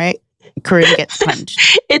I'm right, Corinne gets punched.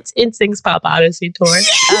 It's NSYNC's Pop Odyssey Tour. Okay,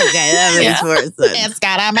 that makes more sense. It's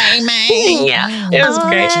got a bang. Yeah, it was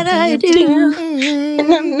great. That I do,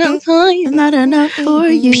 not enough for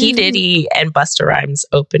you. P. Diddy and Busta Rhymes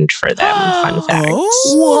opened for them. Fun fact.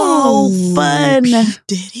 Whoa, fun. P.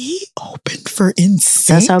 Diddy opened for NSYNC.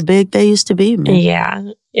 That's how big they used to be, man. Yeah,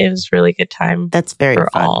 it was a really good time. That's very for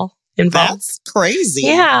fun. all involved. That's crazy.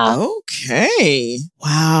 Yeah. Okay.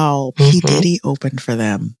 Wow. P. Diddy opened for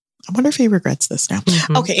them. I wonder if he regrets this now.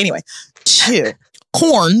 Okay, anyway. 2,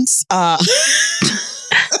 Corns.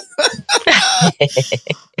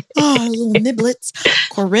 Little niblets.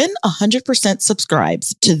 Corinne 100%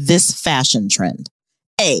 subscribes to this fashion trend.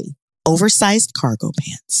 A, oversized cargo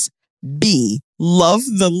pants. B, love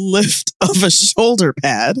the lift of a shoulder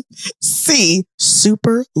pad. C,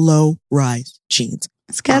 super low rise jeans.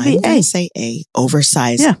 It's gotta be A. Say A,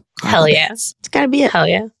 oversized. Yeah. cargo Hell yeah. pants. It's gotta be it. Hell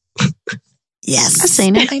yeah. Yes. I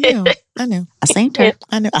seen it. I knew. I seen her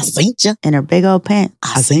I know. I seen you. in her big old pants.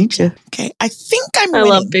 I seen you. Okay. I think I'm I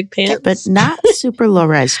winning. love big pants. But not super low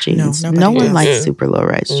rise jeans. nobody No one does. likes super low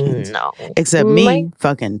rise jeans. No. Except me,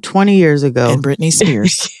 fucking 20 years ago. And Britney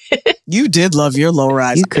Spears. You did love your low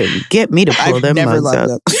rise. You couldn't get me to pull I've them never mugs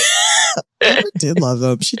loved up. them. I never did love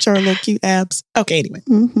them. She showed her little cute abs. Okay, anyway.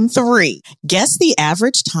 3, guess the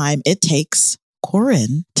average time it takes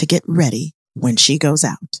Corinne to get ready when she goes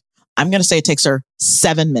out. I'm going to say it takes her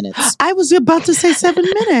 7 minutes. I was about to say 7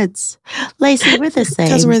 minutes. Lacey, we're the same.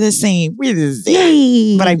 Because we're the same. We're the same.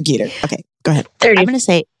 Yay. But I'm Gator. Okay, go ahead. 30. I'm going to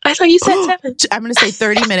say, I thought you said 7. I'm going to say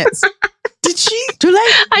 30 minutes. Did she? Too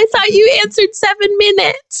late. I thought you answered 7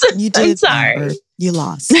 minutes. You did. I'm sorry. Amber. You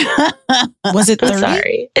lost. Was it 30? I'm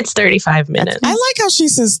sorry. It's 35 minutes. I like how she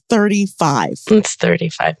says 35. It's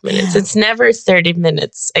 35 minutes. It's never 30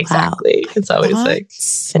 minutes exactly. It's always like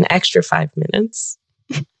an extra 5 minutes.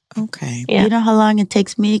 Okay. Yeah. You know how long it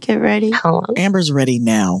takes me to get ready? How long? Amber's ready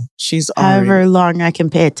now. She's already. However long I can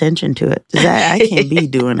pay attention to it. 'Cause I can't be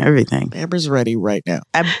doing everything. Amber's ready right now.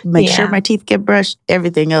 I make sure my teeth get brushed.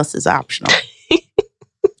 Everything else is optional.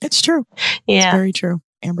 It's true. Yeah. It's very true.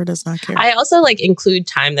 Amber does not care. I also include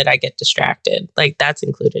time that I get distracted. That's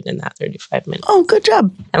included in that 35 minutes. Oh, good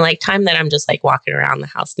job. And time that I'm just walking around the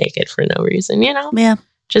house naked for no reason, Yeah.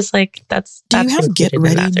 Just that's. Do you that's have get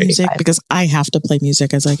included in ready that music? 35. Because I have to play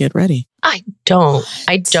music as I get ready. I don't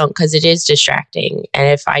because it is distracting. And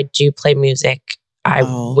if I do play music, I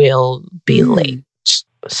will be late.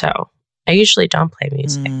 So I usually don't play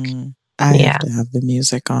music. I have to have the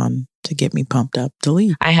music on to get me pumped up to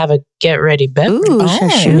leave. I have a get ready beverage. Ooh,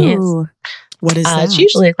 shashoo. What is that? It's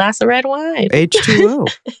usually a glass of red wine. H2O.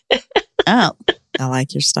 Oh. I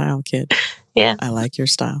like your style, kid. Yeah. I like your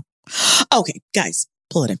style. Okay, guys,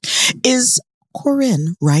 pull it in. Is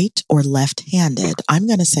Corin right or left-handed? I'm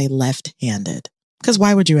going to say left-handed. Because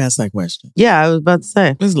why would you ask that question? Yeah, I was about to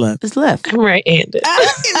say. It's left. It's left. I'm right-handed.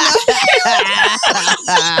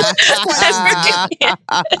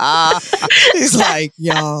 He's like,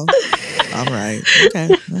 y'all. All right.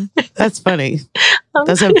 Okay. That's funny.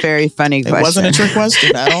 That's a very funny question. It wasn't a trick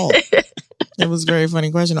question at all. It was a very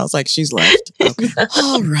funny question. I was like, she's left. Okay.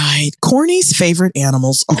 All right. Corny's favorite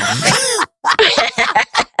animals are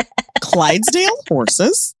Clydesdale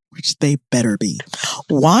horses, which they better be.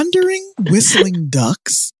 Wandering, whistling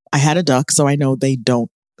ducks. I had a duck, so I know they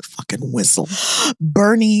don't fucking whistle.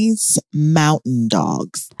 Bernese mountain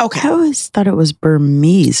dogs. Okay. I always thought it was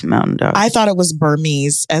Burmese mountain dog. I thought it was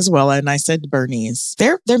Burmese as well, and I said Bernese.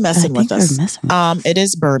 They're messing with us. It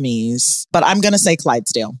is Burmese, but I'm gonna say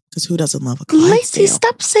Clydesdale because who doesn't love a Clydesdale? Lacey,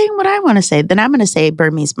 stop saying what I want to say. Then I'm going to say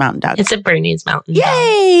Burmese mountain dog. It's a Bernese mountain dog.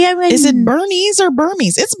 Yay! Is it Bernese or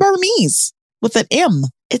Burmese? It's Burmese with an M.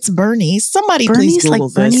 It's Bernese. Somebody please Google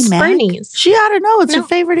this. Bernese. She ought to know. It's her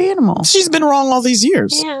favorite animal. She's been wrong all these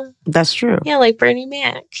years. Yeah. That's true. Yeah, like Bernie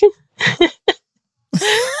Mac.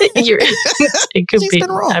 It could be.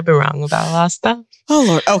 I've been wrong about a lot of stuff. Oh,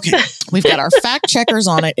 Lord. Okay. We've got our fact checkers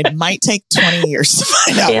on it. It might take 20 years to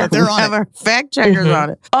find out, but they're on it. Our fact checkers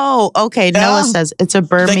on it. Oh, okay. Noah says it's a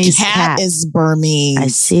Burmese cat. The cat is Burmese. I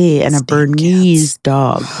see. And a Bernese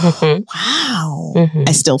dog. Wow.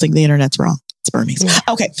 I still think the internet's wrong. It's Burmese.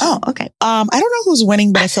 Okay. Oh, okay. I don't know who's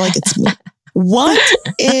winning, but I feel like it's me. What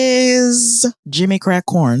is Jimmy Crack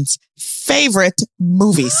Corn's favorite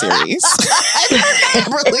movie series?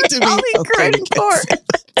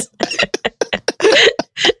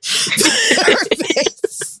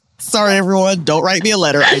 Sorry, everyone. Don't write me a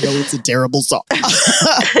letter. I know it's a terrible song.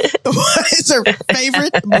 What is her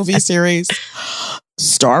favorite movie series?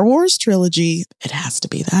 Star Wars trilogy. It has to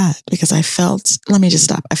be that because I felt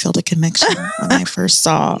a connection when I first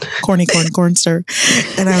saw Corny Cornster.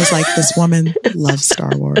 And I was like, this woman loves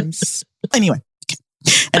Star Wars. Anyway. Okay.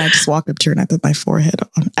 And I just walked up to her and I put my forehead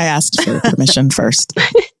on. I asked for permission first.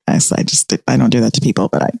 I don't do that to people,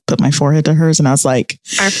 but I put my forehead to hers and I was like,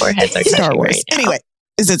 our foreheads are Star Wars. Right anyway.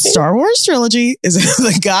 Is it Star Wars trilogy? Is it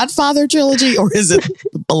the Godfather trilogy? Or is it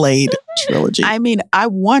the Blade trilogy? I mean, I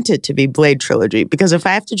want it to be Blade trilogy because if I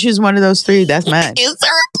have to choose one of those three, that's mine. Is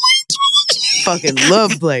there a Blade trilogy? Fucking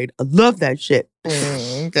love Blade. I love that shit.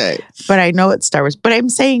 Okay. But I know it's Star Wars. But I'm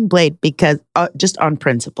saying Blade because just on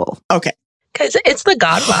principle. Okay. Because it's the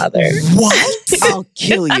Godfather. What? I'll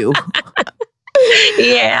kill you.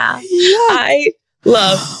 Yeah. I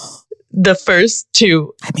love the first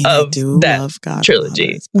two of that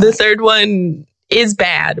trilogy. The third one is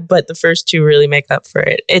bad, but the first two really make up for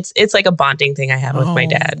it. It's like a bonding thing I have with my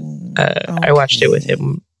dad. I watched it with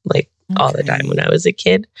him all the time when I was a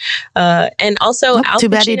kid. And also, too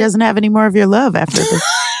bad he doesn't have any more of your love after this.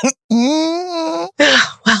 Well,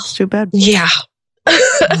 it's too bad. Yeah.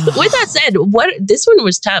 With that said, this one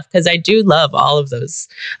was tough because I do love all of those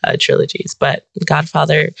trilogies, but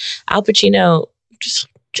Godfather, Al Pacino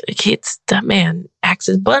that man acts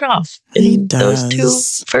his butt off in those two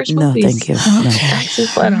first movies. No, thank you. Okay. Acts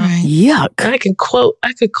his butt off. Yuck. I could quote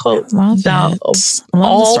all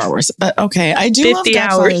Star Wars. But okay, I do love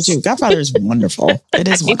Godfather too. Godfather is wonderful. It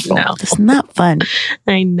is wonderful. It's not fun.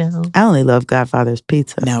 I know. I only love Godfather's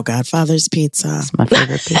pizza. Now Godfather's pizza. It's my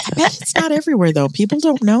favorite pizza. It's not everywhere though. People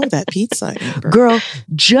don't know that pizza. Amber. Girl,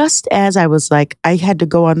 just as I was like, I had to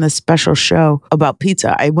go on this special show about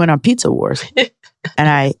pizza. I went on Pizza Wars. And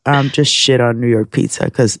I just shit on New York pizza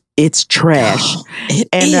because it's trash. It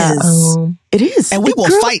is. And we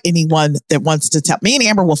will fight anyone that wants to tell. Me and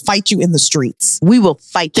Amber will fight you in the streets. We will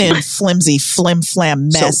fight you. Then flimsy, flim-flam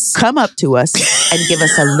mess. So come up to us and give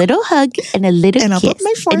us a little hug and a little and kiss. I'll put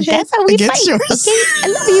my forehead and that's how we against fight. Yours. Okay? I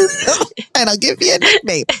love you. And I'll give you a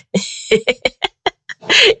nickname.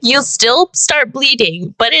 You'll still start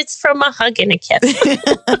bleeding, but it's from a hug and a kiss.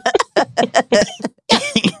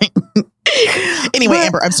 Anyway,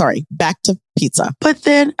 Amber, I'm sorry. Back to pizza. But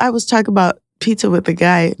then I was talking about pizza with the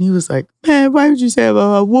guy, and he was like, man, why would you say,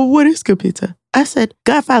 well, what is good pizza? I said,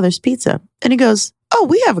 Godfather's Pizza. And he goes, oh,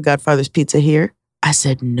 we have a Godfather's Pizza here. I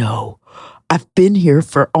said, no. I've been here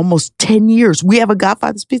for almost 10 years. We have a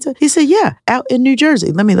Godfather's Pizza? He said, yeah, out in New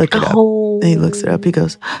Jersey. Let me look it up. And he looks it up. He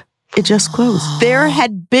goes, it just closed. There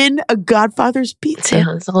had been a Godfather's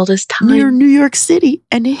Pizza all this time near New York City,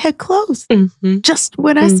 and it had closed. Mm-hmm. Just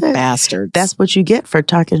when I said, bastards. That's what you get for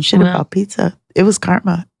talking shit about pizza. It was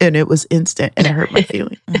karma, and it was instant, and it hurt my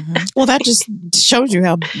feelings. Mm-hmm. Well, that just shows you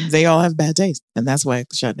how they all have bad taste, and that's why it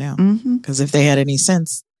shut down. Because if they had any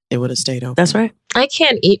sense, it would have stayed open. That's right. I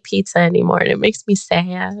can't eat pizza anymore and it makes me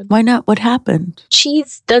sad. Why not? What happened?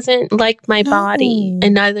 Cheese doesn't like my body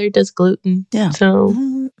and neither does gluten. Yeah.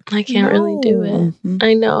 So I can't really do it.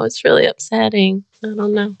 I know. It's really upsetting. I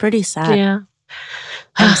don't know. Pretty sad. Yeah.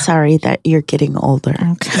 I'm sorry that you're getting older.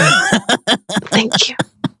 Okay. Thank you.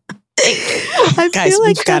 Guys,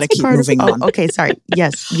 we've got to keep moving on. Okay, sorry.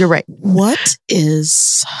 Yes, you're right. What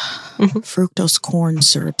is fructose corn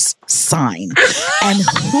syrup's sign? And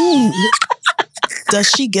who does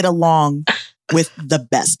she get along with the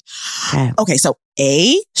best? Okay, so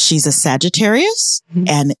A, she's a Sagittarius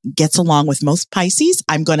and gets along with most Pisces.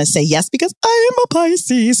 I'm going to say yes because I am a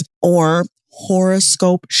Pisces. Or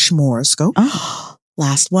horoscope schmoroscope. Oh.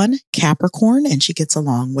 Last one, Capricorn, and she gets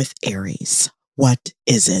along with Aries. What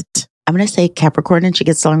is it? I'm going to say Capricorn and she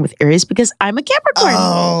gets along with Aries because I'm a Capricorn.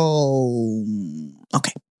 Oh,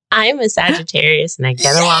 okay. I'm a Sagittarius and I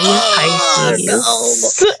get along with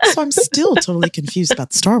Pisces. So I'm still totally confused about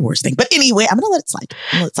the Star Wars thing. But anyway, I'm going to let it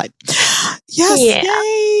slide. Yes. Yeah.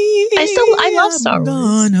 Yay. I love Star Wars.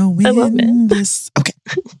 Gonna win I love it. this. Okay.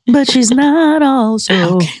 But she's not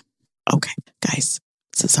also. Okay. Guys,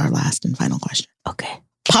 this is our last and final question. Okay.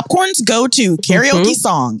 Popcorn's go-to karaoke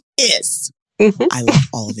song is, I love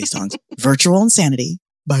all of these songs, Virtual Insanity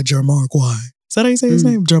by Jamiroquai. Is that how you say his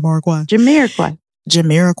name? Jamiroquai.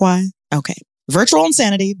 Jamiroquai. Okay. Virtual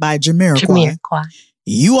Insanity by Jamiroquai.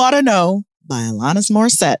 You Ought to Know by Alanis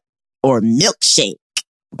Morissette. Or Milkshake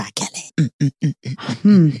by Kelly.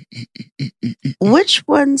 Which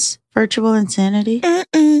one's Virtual Insanity?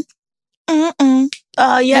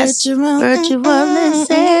 Oh, yes. Virtual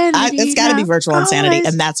Insanity. It's got to be Virtual Insanity.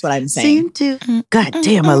 And that's what I'm saying. God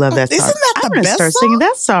damn, I love that song. Isn't that the I'm going to best start song? singing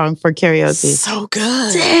that song for karaoke. So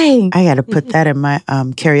good. Dang. I got to put that in my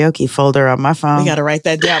karaoke folder on my phone. We got to write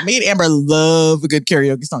that down. Me and Amber love a good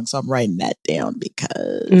karaoke song. So I'm writing that down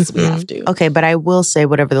because we have to. Okay, but I will say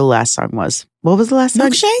whatever the last song was. What was the last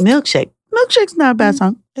song? Milkshake. Milkshake's not a bad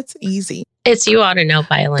song. It's easy. It's You Ought to Know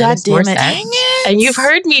by Alanis God damn it. Morissette. Dang it. And you've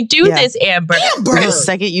heard me do this, Amber. The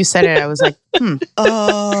second you said it, I was like,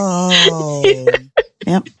 Oh.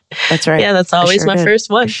 Yep, that's right. Yeah, that's always my first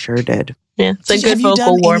one. I sure did. Yeah, it's a good Have you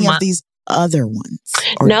vocal done warm any up. of these other ones?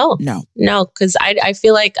 Or No, because I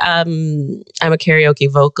feel like I'm a karaoke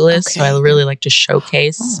vocalist, so I really like to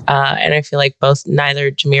showcase, and I feel like neither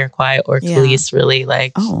Jamiroquai or Khalees really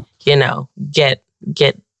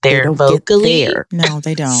get there vocally. No,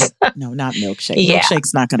 they don't. No, not Milkshake. Yeah.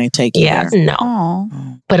 Milkshake's not going to take you there. No.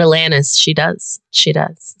 But Alanis, she does.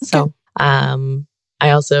 So, I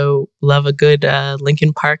also love a good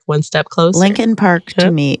Linkin Park One Step Closer. Linkin Park to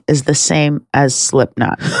me is the same as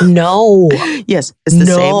Slipknot. No. Yes, it's the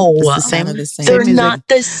same. It's the same. They're not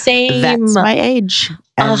the same. That's my age.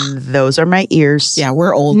 And those are my ears. Yeah,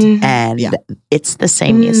 we're old. And it's the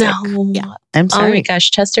same music. No. Yeah. I'm sorry. Oh my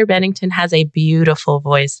gosh, Chester Bennington has a beautiful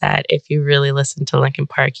voice that if you really listen to Linkin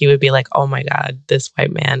Park, you would be like, oh my God, this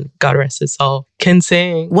white man, God rest his soul, can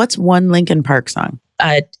sing. What's one Linkin Park song?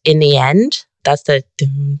 In the End. That's the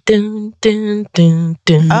dun, dun, dun, dun,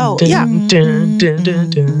 dun, oh, dun, yeah. Dun, dun, dun,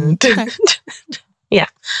 dun, dun. Yeah.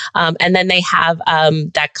 And then they have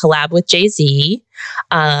that collab with Jay-Z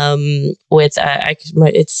with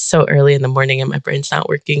it's so early in the morning and my brain's not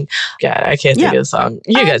working. God, I can't think of the song.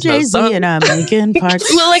 You guys know the Jay-Z song. and I'm Linkin Park.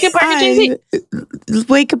 Well, Linkin Park and Jay-Z.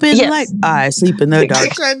 Wake up in the light. I sleep in the dark. I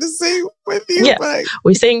tried to sing with you. Yeah. But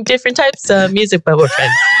We sing different types of music, but we're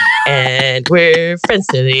friends. And we're friends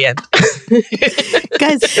to the end.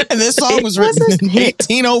 Guys, and this song was written in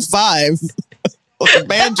 1805. With a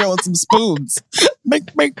banjo and some spoons. It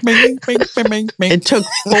took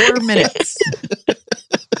 4 minutes.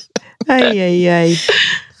 Ay.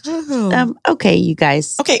 Okay, you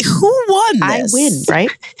guys. Okay, who won this? I win,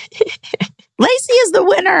 right? Lacey is the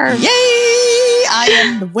winner. Yay! I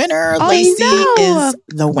am the winner. Lacey is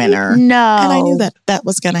the winner. No. And I knew that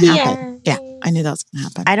was going to happen. Yeah, I knew that was going to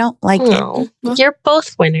happen. I don't like it. You're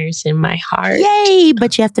both winners in my heart. Yay,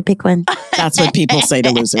 but you have to pick one. That's what people say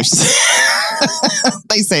to losers.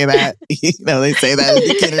 They say that. They say that in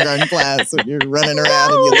the kindergarten class when you're running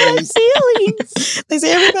around and you lose. Feelings. They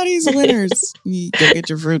say everybody's winners. You go get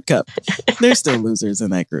your fruit cup. There's still losers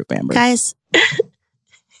in that group, Amber. Guys,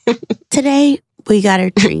 today we got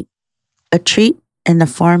a treat. A treat in the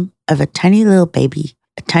form of a tiny little baby.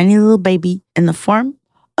 A tiny little baby in the form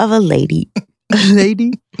of a lady. A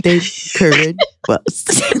lady named Corin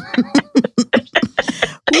was.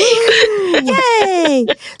 Yay!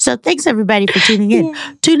 So thanks everybody for tuning in.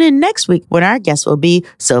 Tune in next week when our guest will be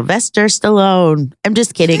Sylvester Stallone. I'm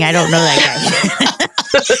just kidding. I don't know that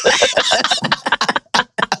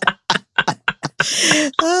guy.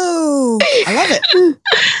 Oh, I love it.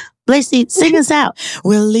 Lacey, sing us out.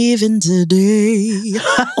 We're leaving today.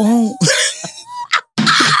 Oh.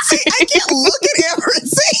 See, I can't look at Amber and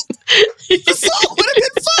sing. The song would have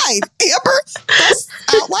been fine. Amber, that's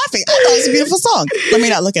out laughing. I thought it was a beautiful song. Let me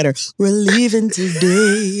not look at her. We're leaving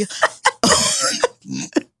today.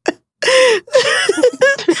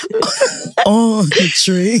 On the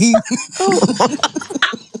train.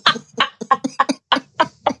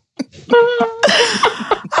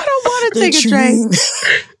 I don't want to take a train.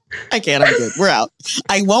 I can't. I'm good. We're out.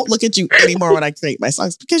 I won't look at you anymore when I create my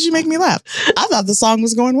songs because you make me laugh. I thought the song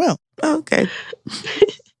was going well. Okay.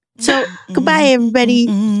 So, goodbye, everybody.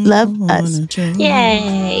 Love us.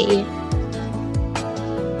 Yay.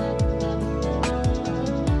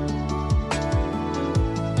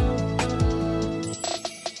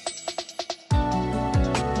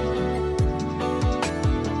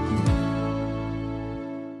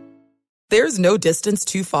 There's no distance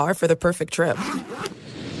too far for the perfect trip.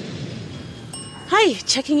 Hi,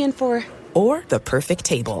 checking in for... Or the perfect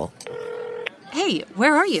table. Hey,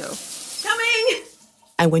 where are you? Coming!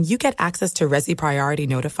 And when you get access to Resi Priority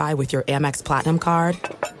Notify with your Amex Platinum card...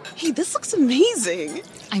 Hey, this looks amazing.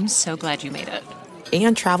 I'm so glad you made it.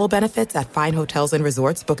 And travel benefits at fine hotels and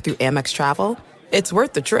resorts booked through Amex Travel, it's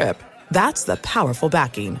worth the trip. That's the powerful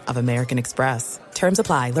backing of American Express. Terms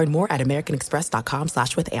apply. Learn more at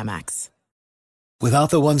americanexpress.com/withAmex. Without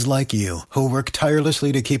the ones like you, who work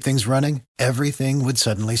tirelessly to keep things running, everything would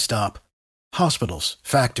suddenly stop. Hospitals,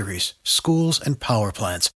 factories, schools, and power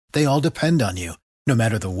plants, they all depend on you. No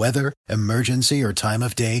matter the weather, emergency, or time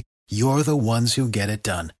of day, you're the ones who get it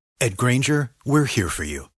done. At Grainger, we're here for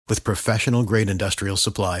you with professional-grade industrial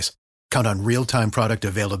supplies. Count on real-time product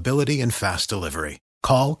availability and fast delivery.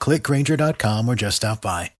 Call, clickgrainger.com, or just stop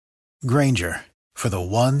by. Grainger, for the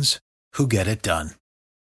ones who get it done.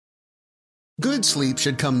 Good sleep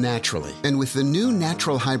should come naturally, and with the new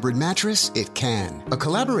Natural Hybrid mattress, it can. A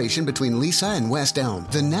collaboration between Lisa and West Elm,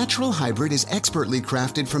 the Natural Hybrid is expertly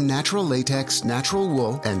crafted from natural latex, natural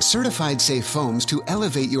wool, and certified safe foams to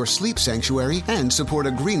elevate your sleep sanctuary and support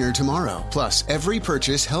a greener tomorrow. Plus, every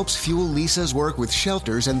purchase helps fuel Lisa's work with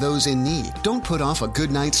shelters and those in need. Don't put off a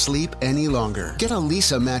good night's sleep any longer. Get a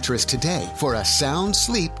Lisa mattress today for a sound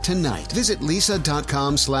sleep tonight. Visit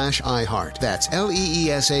lisa.com/iHeart. That's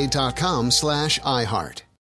LEESA.com/iHeart.